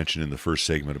 you mentioned in the first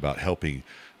segment about helping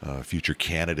future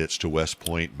candidates to West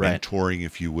Point, mentoring,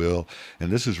 if you will. And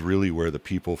this is really where the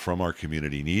people from our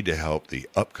community need to help the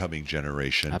upcoming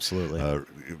generation. Absolutely.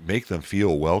 Make them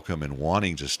feel welcome and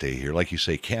wanting to stay here. Like you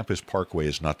say, Campus Parkway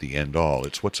is not the end all.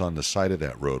 It's what's on the side of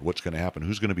that road, what's going to happen,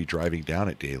 who's going to be driving down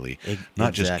it daily,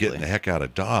 not just getting the heck out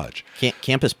of Dodge.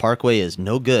 Campus Parkway is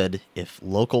no good if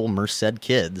local Merced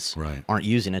kids aren't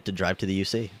aren't using it to drive to the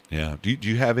UC. Yeah. Do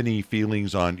you have any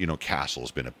feelings on,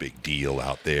 Castle's been a big deal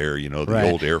out there, the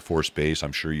Right. old Air Force Base.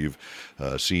 I'm sure you've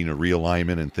seen a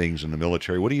realignment and things in the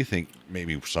military. What do you think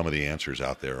maybe some of the answers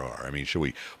out there are? I mean, should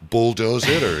we bulldoze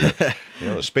it or,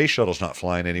 the space shuttle's not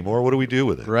flying anymore. What do we do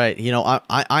with it? Right.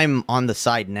 I'm on the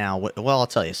side now. Well, I'll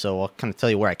tell you. So I'll kind of tell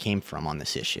you where I came from on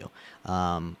this issue.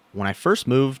 When I first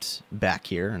moved back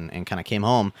here and kind of came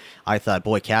home, I thought,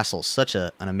 boy, Castle's such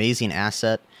an amazing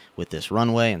asset with this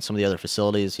runway and some of the other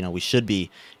facilities. We should be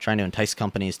trying to entice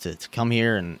companies to come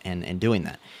here and doing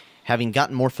that. Having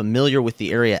gotten more familiar with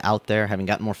the area out there, having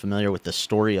gotten more familiar with the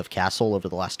story of Castle over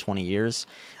the last 20 years,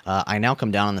 I now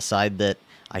come down on the side that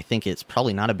I think it's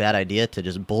probably not a bad idea to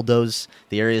just bulldoze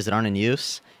the areas that aren't in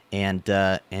use and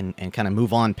kind of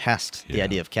move on past the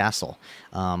idea of Castle.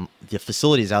 The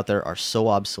facilities out there are so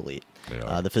obsolete.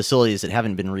 The facilities that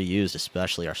haven't been reused,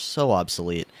 especially, are so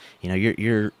obsolete.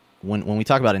 When we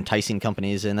talk about enticing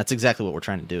companies, and that's exactly what we're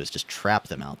trying to do, is just trap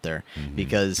them out there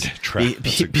because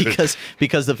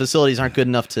because the facilities aren't good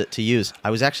enough to use. I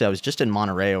was just in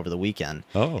Monterey over the weekend,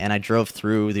 and I drove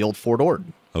through the old Fort Ord.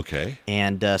 Okay.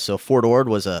 And so Fort Ord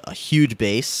was a huge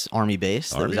base, Army base,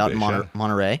 that was out in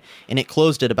Monterey, and it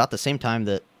closed at about the same time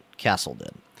that Castle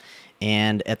did.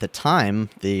 And at the time,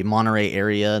 the Monterey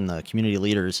area and the community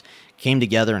leaders came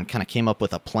together and kind of came up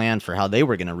with a plan for how they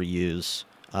were going to reuse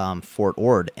Fort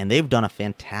Ord, and they've done a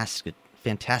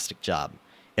fantastic job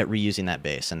at reusing that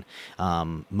base. And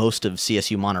most of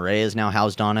CSU Monterey is now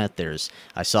housed on it.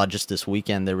 I saw just this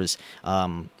weekend there was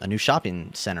a new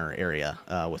shopping center area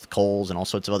with Kohl's and all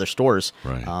sorts of other stores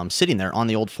sitting there on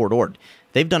the old Fort Ord.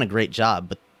 They've done a great job,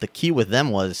 but the key with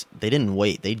them was they didn't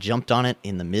wait. They jumped on it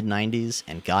in the mid-90s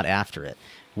and got after it.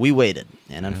 We waited,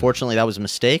 and unfortunately that was a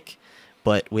mistake.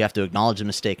 But we have to acknowledge the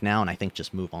mistake now, and I think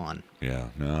just move on. Yeah,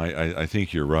 no, I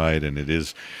think you're right, and it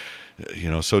is,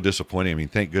 so disappointing. I mean,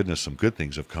 thank goodness some good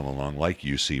things have come along, like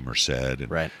UC Merced,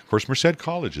 and of course, Merced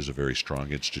College is a very strong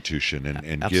institution,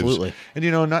 and absolutely,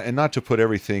 gives, not to put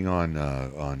everything on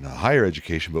higher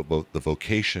education, but both the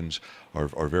vocations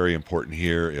are very important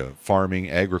here. Farming,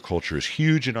 agriculture is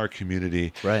huge in our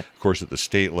community. Right. Of course, at the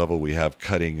state level, we have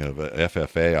cutting of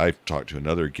FFA. I've talked to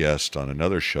another guest on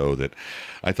another show that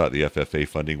I thought the FFA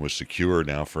funding was secure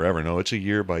now forever. No, it's a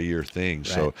year-by-year thing. Right.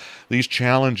 So these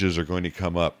challenges are going to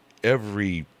come up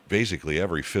basically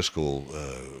every fiscal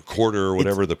quarter or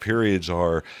whatever the periods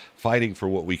are, fighting for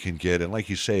what we can get. And like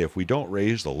you say, if we don't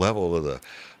raise the level of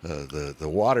the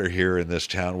water here in this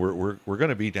town, we're going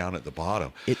to be down at the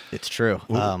bottom. It's true.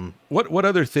 What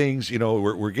other things,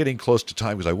 we're getting close to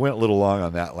time because I went a little long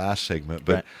on that last segment,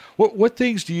 but what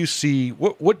things do you see,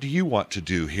 what do you want to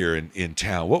do here in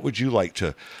town? What would you like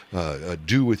to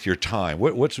do with your time?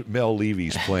 What's Mel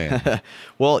Levey's plan?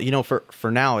 Well,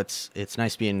 for now, it's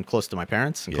nice being close to my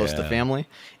parents and close to family,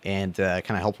 and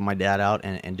kind of helping my dad out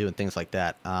and doing things like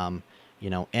that.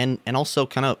 And also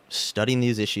kind of studying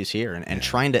these issues here and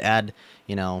trying to add,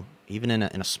 even in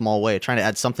a small way, trying to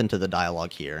add something to the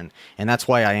dialogue here. And that's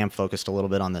why I am focused a little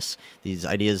bit on these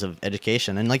ideas of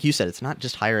education. And like you said, it's not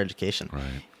just higher education. Right.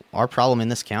 Our problem in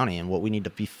this county and what we need to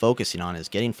be focusing on is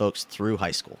getting folks through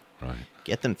high school. Right.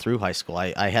 Get them through high school.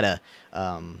 I had a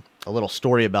little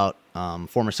story about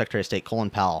former Secretary of State Colin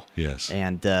Powell. Yes.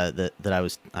 And that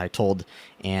I told,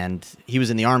 and he was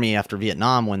in the Army after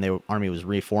Vietnam when the Army was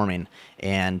reforming.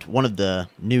 And one of the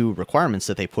new requirements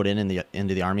that they put into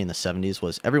the Army in the 70s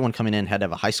was everyone coming in had to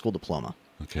have a high school diploma.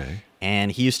 Okay.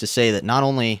 And he used to say that not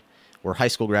only were high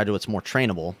school graduates more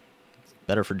trainable,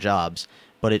 better for jobs,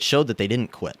 but it showed that they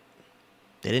didn't quit.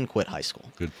 They didn't quit high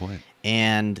school. Good point.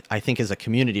 And I think as a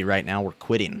community right now, we're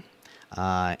quitting.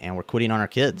 And we're quitting on our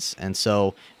kids. And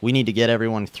so we need to get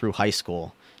everyone through high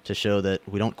school to show that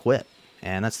we don't quit.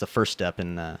 And that's the first step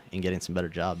in getting some better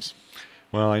jobs.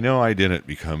 Well, I know I didn't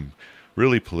become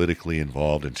really politically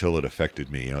involved until it affected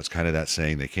me. It's kind of that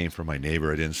saying, they came from my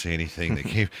neighbor, I didn't say anything. They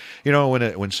came,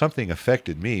 when something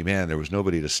affected me, man, there was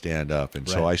nobody to stand up. And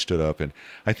so I stood up, and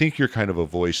I think you're kind of a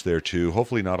voice there too,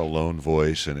 hopefully not a lone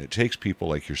voice. And it takes people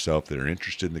like yourself that are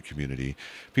interested in the community,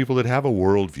 people that have a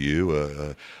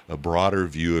worldview, a broader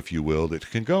view, if you will, that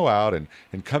can go out and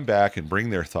come back and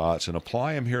bring their thoughts and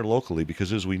apply them here locally,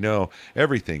 because as we know,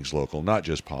 everything's local, not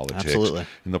just politics. Absolutely.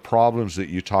 And the problems that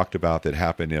you talked about that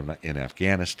happen in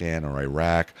Afghanistan or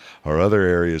Iraq or other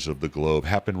areas of the globe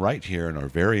happen right here in our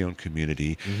very own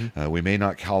community. We may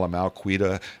not call them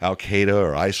Al-Qaeda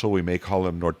or ISIL. We may call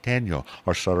them Norteño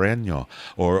or Sereno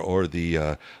or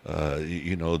the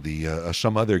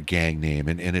some other gang name,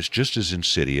 and it's just as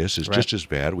insidious. It's just as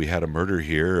bad. We had a murder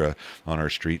here on our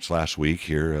streets last week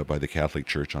here by the Catholic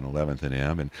Church on 11th and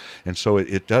M, and so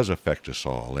it does affect us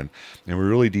all, and we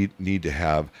really need to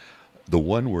have the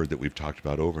one word that we've talked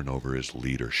about over and over is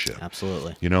leadership.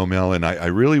 Absolutely. You know, Mel, and I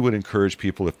really would encourage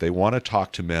people, if they want to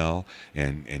talk to Mel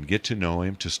and get to know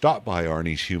him, to stop by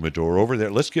Arnie's Humidor over there.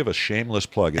 Let's give a shameless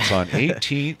plug. It's on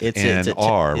 18th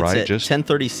right? It's just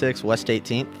 1036 West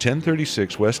 18th.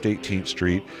 1036 West 18th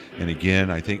Street. And again,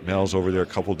 I think Mel's over there a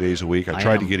couple days a week. I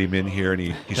tried to get him in here, and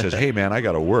he says, hey, man, I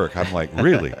got to work. I'm like,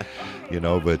 really? You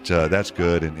know, but that's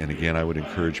good. And again, I would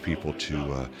encourage people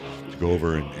to go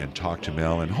over and talk to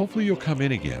Mel, and hopefully you'll come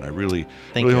in again. I really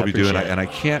hope you do. And I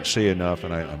can't say enough,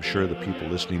 and I'm sure the people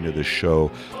listening to this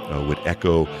show would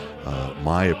echo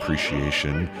my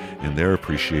appreciation and their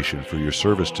appreciation for your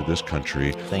service to this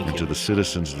country and to the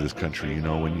citizens of this country. You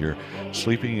know, when you're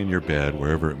sleeping in your bed,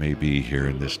 wherever it may be here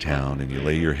in this town, and you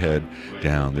lay your head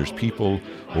down, there's people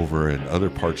over in other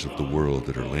parts of the world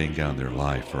that are laying down their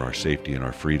life for our safety and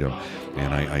our freedom.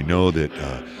 And I know that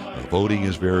voting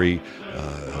is very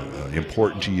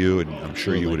important to you, and I'm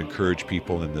sure you would encourage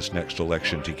people in this next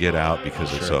election to get out,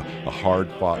 because it's a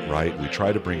hard-fought right. We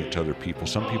try to bring it to other people.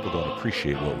 Some people don't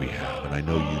appreciate what we have, and I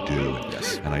know you do.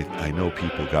 And I know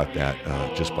people got that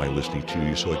just by listening to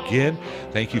you. So again,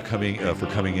 thank you for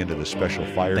coming into the special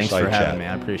Fireside Chat. Thanks for having me.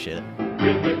 I appreciate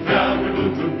it.